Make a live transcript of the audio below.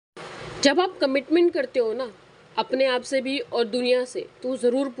जब आप कमिटमेंट करते हो ना, अपने आप से भी और दुनिया से, तो वो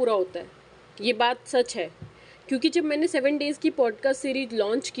ज़रूर पूरा होता है। ये बात सच है, क्योंकि जब मैंने 7 डेज़ की पॉडकास्ट सीरीज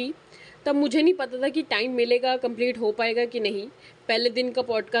लॉन्च की, तब मुझे नहीं पता था कि टाइम मिलेगा, कंप्लीट हो पाएगा कि नहीं। पहले दिन का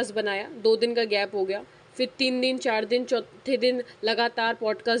पॉडकास्ट बनाया, 2 दिन का गैप हो गया, फिर 3 दिन 4 दिन, चौथे दिन लगातार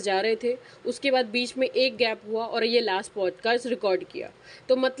पॉडकास्ट जा रहे थे। उसके बाद बीच में एक गैप हुआ और ये लास्ट पॉडकास्ट रिकॉर्ड किया।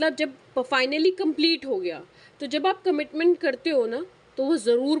 तो मतलब जब फाइनली कंप्लीट हो गया, तो जब आप कमिटमेंट करते हो ना, तो वो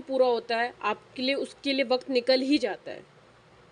ज़रूर पूरा होता है आपके लिए, उसके लिए वक्त निकल ही जाता है।